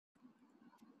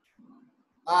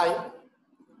Hi,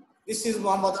 this is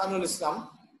Muhammad Aminul Islam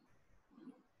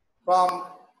from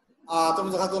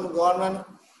Topic-Narration Government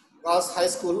Girls High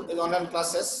School in online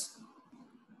classes.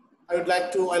 I would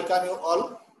like to welcome you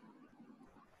all.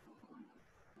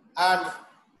 And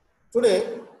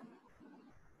today,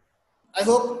 I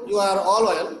hope you are all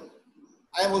well.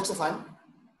 I am also fine.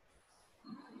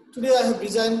 Today I have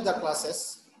designed the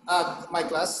classes, my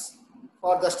class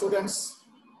for the students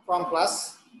from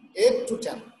class 8 to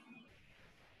 10.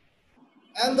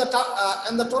 And the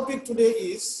topic today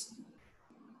is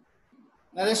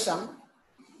narration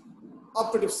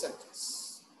operative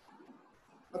sentence.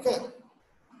 Okay.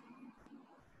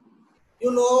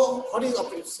 You know what is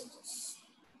operative sentence?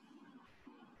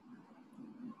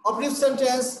 Operative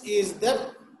sentence is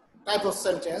that type of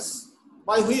sentence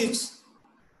by which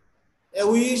a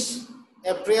wish,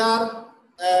 a prayer,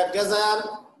 a desire,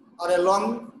 or a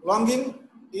longing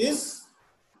is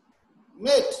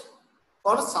made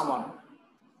for someone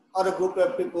or a group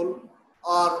of people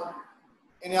or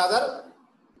any other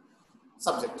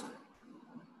subject.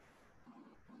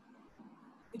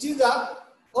 It is the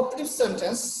operative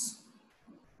sentence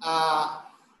as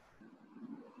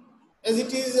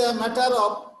it is a matter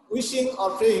of wishing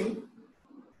or praying.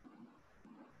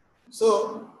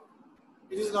 So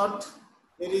it is not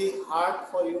very hard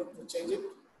for you to change it.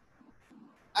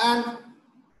 And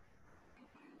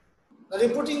the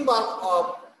reporting bar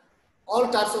of all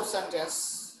types of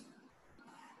sentence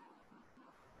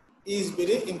is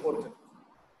very important.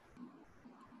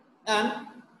 And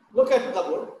look at the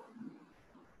board.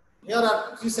 Here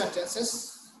are 3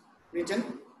 sentences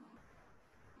written.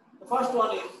 The first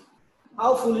one is,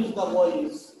 how foolish the boy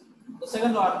is. The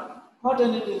second one, what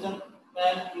an intelligent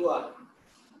man you are.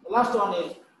 The last one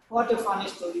is, what a funny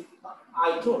story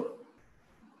I told.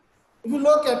 If you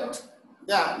look at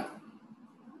them,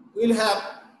 we will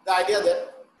have the idea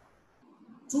that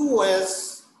 2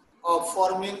 ways of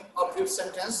forming operative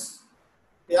sentence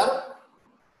here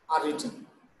are written.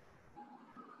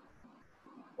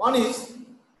 One is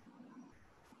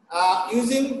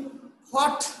using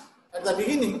what at the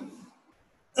beginning,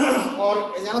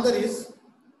 or another is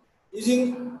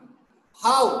using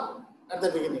how at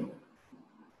the beginning.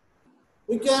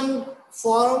 We can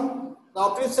form the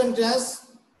operative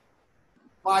sentence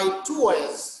by 2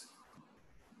 ways.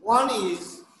 One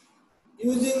is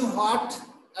using what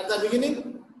at the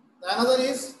beginning, the another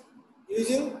is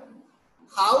using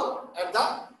how at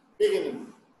the beginning.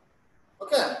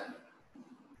 Okay.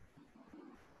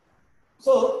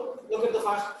 So look at the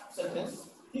first sentence.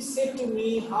 He said to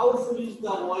me, how foolish the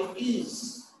boy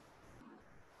is.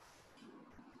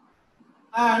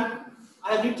 And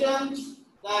I have written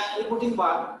the reporting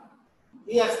bar.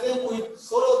 He explained with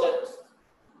sorrow that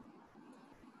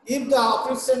if the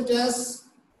operative sentence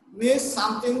means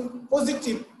something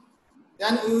positive,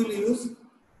 then we will use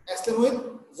exclaim with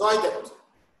joy that.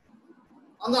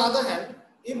 On the other hand,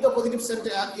 if the positive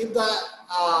sentence, if the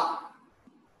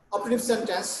operative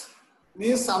sentence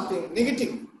means something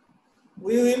negative,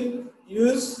 we will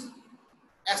use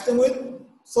exclaim with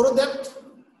sorrow that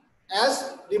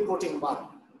as reporting bar.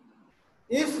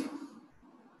 If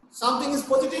something is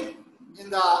positive in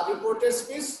the reported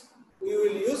speech, we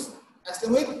will use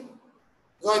exclaim with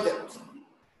joy that.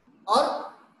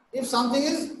 Or if something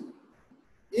is,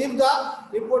 if the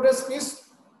reported speech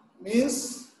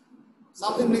means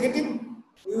something negative,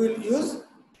 we will use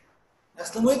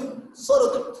exclaim with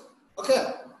sorrow that.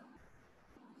 Okay.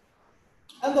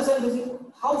 And the sentence is,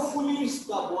 how foolish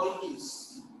the boy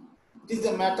is. It is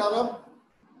a matter of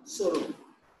sorrow.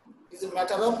 It is a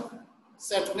matter of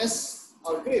sadness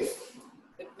or grief.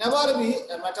 It never be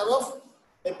a matter of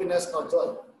happiness or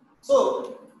joy.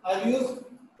 So I use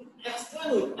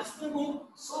exclaim with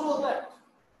sorrow that.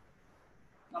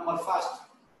 Number first.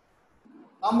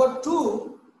 Number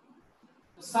 2,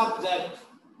 the subject.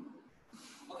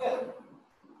 Okay.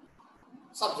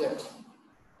 Subject.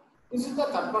 This is the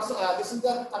third person. This is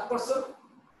the third person,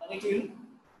 and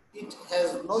it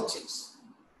has no change.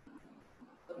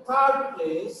 The third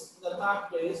place,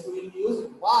 we will use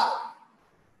var.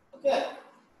 Okay.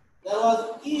 There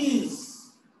was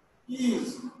is.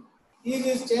 Is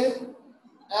changed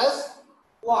as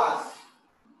was,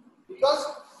 because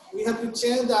we have to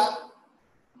change the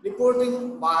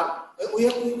reporting bar. We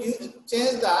have to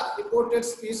change the reported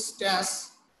speech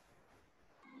tense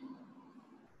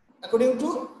according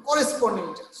to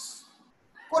corresponding tense,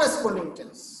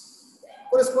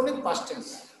 corresponding past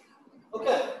tense.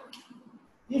 Okay.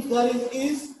 If there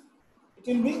is, it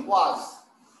will be was.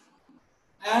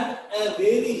 And a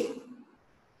very,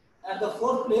 at the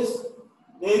 4th place,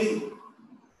 very.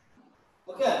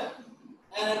 Okay.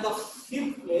 And at the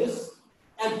 5th place,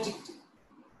 adjective.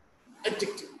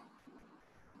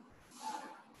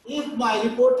 if my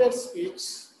reported speech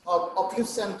of uplift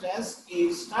sentence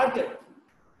is started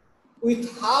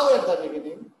with how at the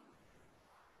beginning,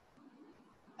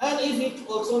 and if it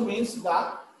also means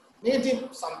the negative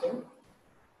something,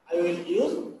 I will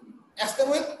use Asst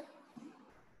with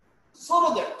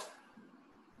so that.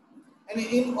 And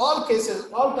in all cases,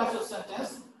 all types of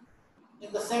sentence,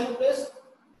 in the second place,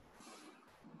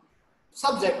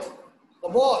 subject, the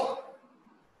boy.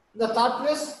 In the third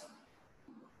place,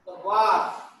 the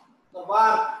verb,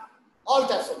 all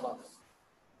types of verbs.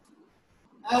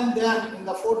 And then in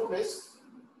the fourth place,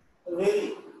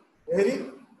 very,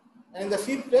 and in the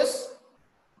fifth place,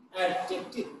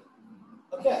 adjective.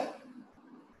 Okay.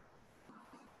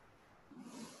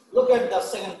 Look at the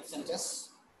second sentence.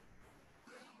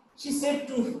 She said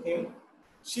to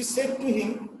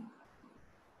him,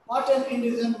 what an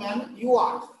intelligent man you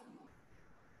are.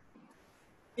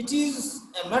 It is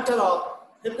a matter of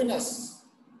happiness.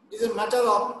 It is a matter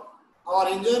of our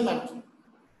enjoyment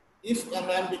if a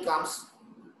man becomes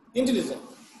intelligent.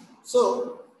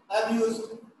 So I have used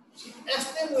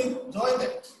Asst with joy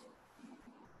that.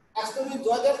 Asst with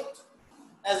joy that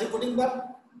as reporting verb,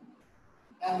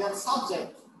 and then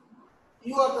subject.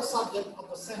 You are the subject of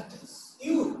the sentence.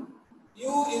 You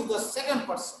is the second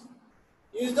person.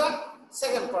 You is the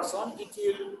second person. It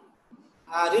will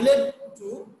relate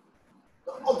to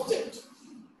the object.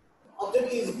 The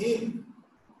object is him.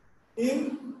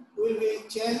 Him will be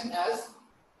changed as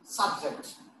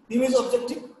subject. Him is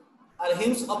objective, and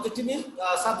him's objective is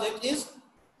subject is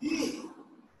he.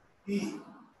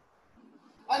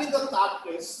 And in the third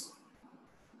place,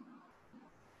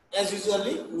 as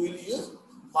usually, we will use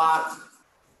verb.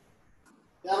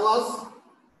 There was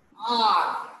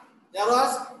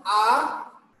are,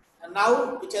 and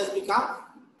now it has become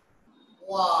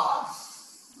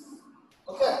was.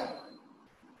 Okay.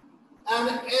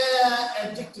 And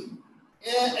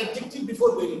adjective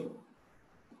before very.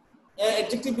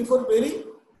 Adjective before very,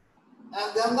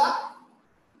 and then the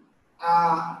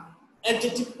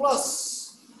adjective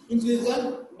plus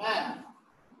intelligent man,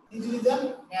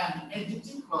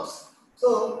 adjective plus.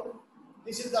 So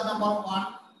this is the number one,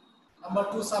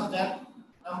 number two subject,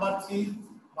 number three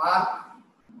verb,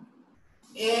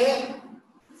 a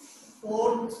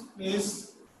fourth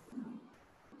place,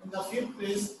 in the fifth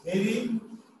place very,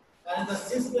 and in the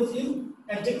sixth place is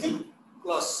adjective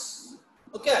plus.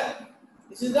 Okay,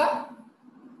 this is the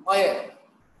way.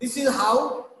 This is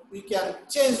how we can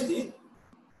change the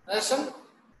narration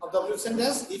of the uplift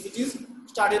sentence if it is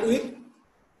started with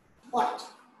what.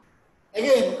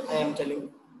 Again, I am telling.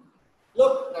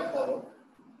 Look at the word.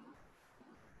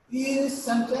 This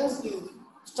sentence is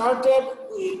started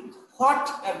with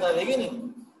what at the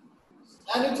beginning,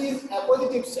 and it is a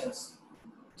positive sense.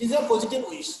 It is a positive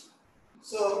wish.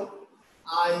 So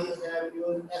I have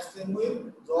used Asst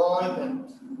with joy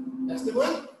that. Asst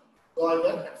with joy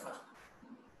that at first.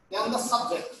 Then the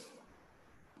subject.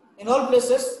 In all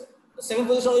places, the second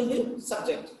position will be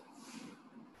subject.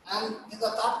 And in the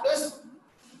third place,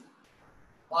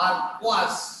 what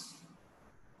was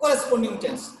corresponding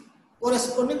tense,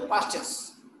 corresponding past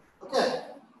tense. Okay,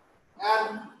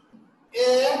 and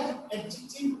a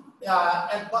adjective,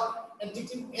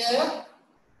 adjective a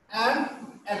and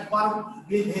adverb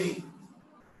very.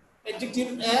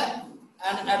 Adjective a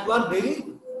and adverb very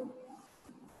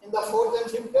in the fourth and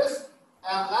fifth place,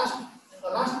 and in the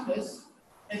last place,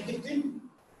 adjective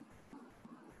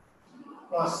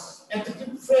plus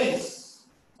adjective phrase.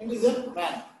 Intelligent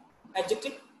man.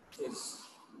 Adjective phrase.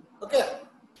 Okay.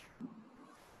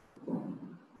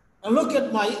 Now look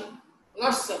at my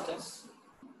last sentence.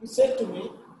 He said to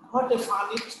me, what a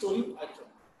funny story I told.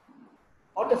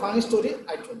 What a funny story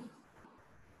I told.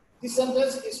 This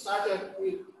sentence is started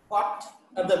with what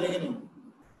at the beginning.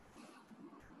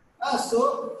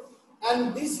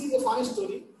 And this is a funny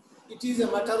story. It is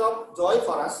a matter of joy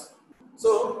for us.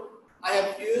 So I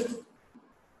have used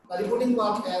the reporting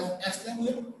verb as Asst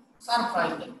with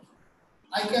surprise that.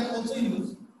 I can also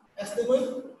use Asst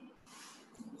with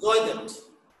joy that.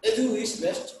 As you wish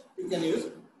best, you can use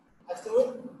Asst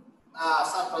with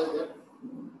surprise that.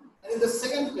 And in the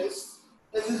second place,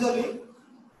 as usually,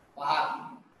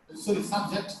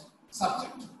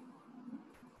 subject.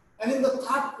 And in the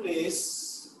third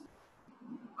place,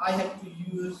 I have to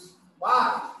use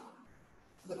verb.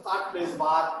 In the third place,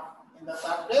 verb. In the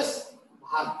third place,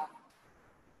 verb.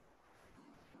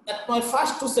 At my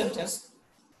first two sentences,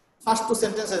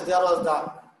 there was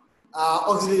the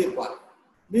auxiliary verb,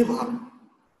 be verb.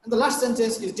 And the last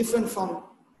sentence is different from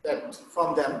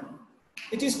them.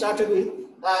 It is started with,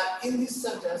 in this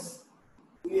sentence,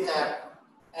 we have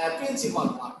a principal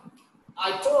verb.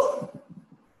 I told,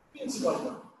 principal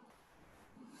verb.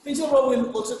 principal verb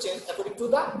will also change according to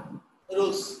the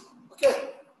rules. Okay.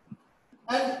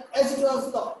 And as it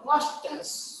was the past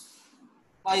tense,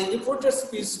 my reported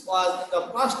speech was in the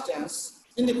past tense,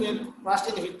 past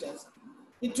indefinite tense,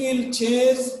 it will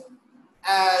change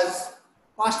as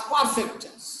past perfect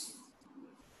tense.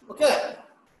 Okay.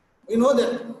 We know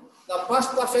that the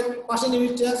past perfect, past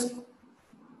indefinite tense,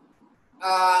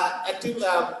 active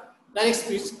direct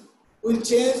speech will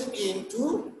change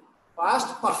into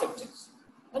past perfect tense.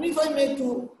 And if I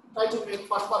try to make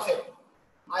past perfect,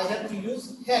 I have to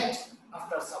use had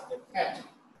after subject, had,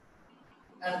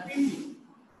 and pp,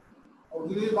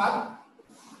 auxiliary verb,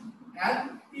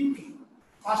 and pp,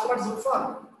 past participle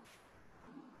form,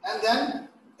 and then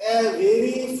a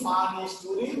very funny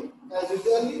story as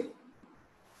usually,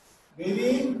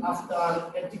 very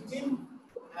after adjective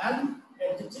and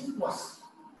adjective plus.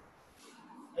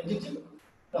 Adjective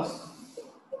plus.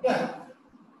 Okay.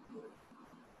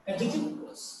 Adjective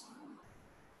plus.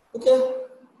 Okay.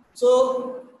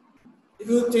 So, if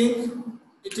you think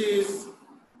it is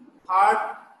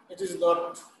hard, it is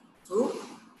not true.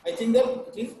 I think that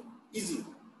it is easy.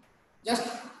 Just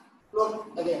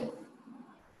look again.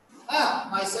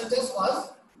 My sentence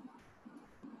was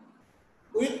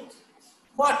with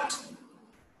what?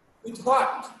 With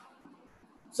what?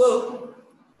 So,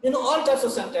 in all types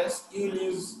of sentence, you will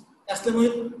use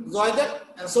exclamation with joy that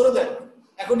and sorrow that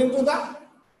according to the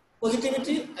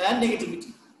positivity and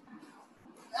negativity.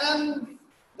 And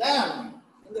then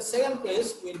in the second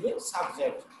place will be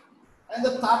subject, and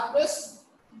the third place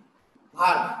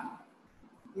verb,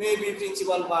 maybe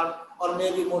principal verb or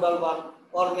maybe modal verb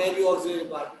or maybe auxiliary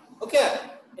verb. Okay,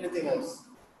 anything else.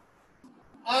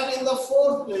 And in the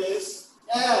fourth place,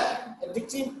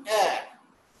 adjective a.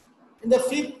 In the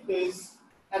fifth place,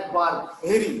 adverb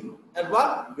very,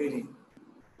 adverb very.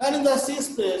 And in the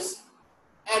sixth place,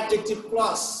 adjective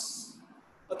plus.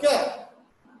 Okay.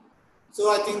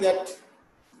 So I think that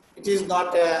it is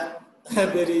not a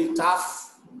very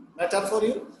tough matter for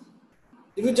you.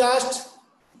 If you just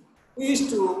wish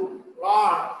to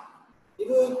learn, if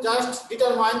you just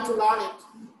determine to learn it,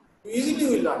 you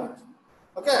easily will learn it.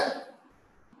 Okay.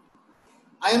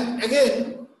 I am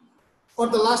again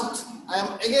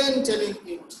telling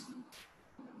it.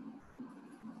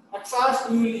 At first,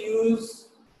 we will use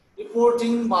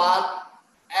reporting verb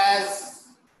as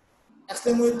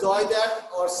exclaim with joy that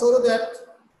or sorrow that.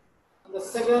 And the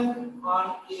second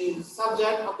one is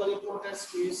subject of the reported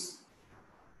speech.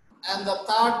 And the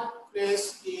third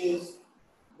place is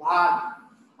verb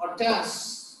or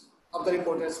tense of the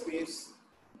reported speech.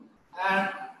 And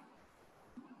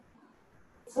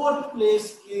fourth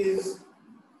place is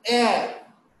a,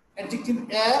 adjective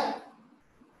a,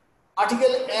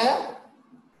 article a,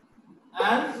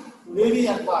 and very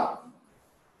adverb.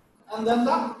 And then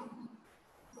the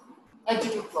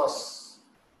adjective plus.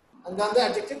 And then the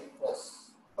adjective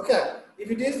plus. Okay.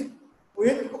 If it is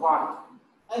with what,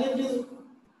 and if it is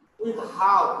with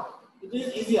how, it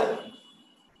is easier.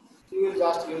 You will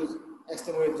just use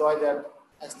exclaim with joy that,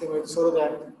 exclaim with sorrow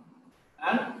that,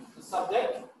 and the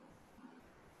subject,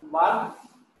 verb,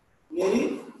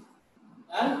 very,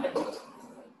 and adjective.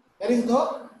 There is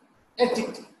no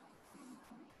adjective.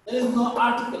 There is no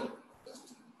article.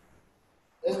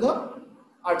 There is no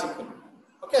article.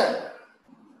 Okay.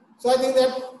 So I think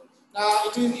that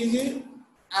it is easy,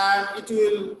 and it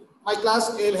will. My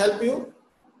class will help you.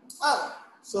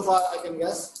 So far I can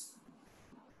guess.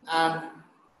 And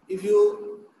if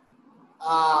you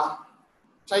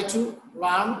try to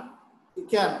learn, you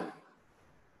can.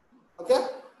 Okay.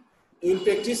 You will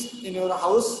practice in your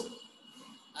house,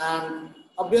 and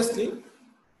obviously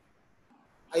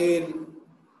I will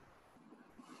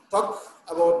talk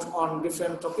about on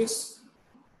different topics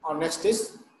on next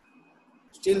days.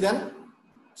 Till then,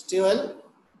 stay well,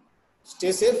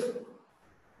 stay safe.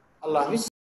 Allah Hafiz.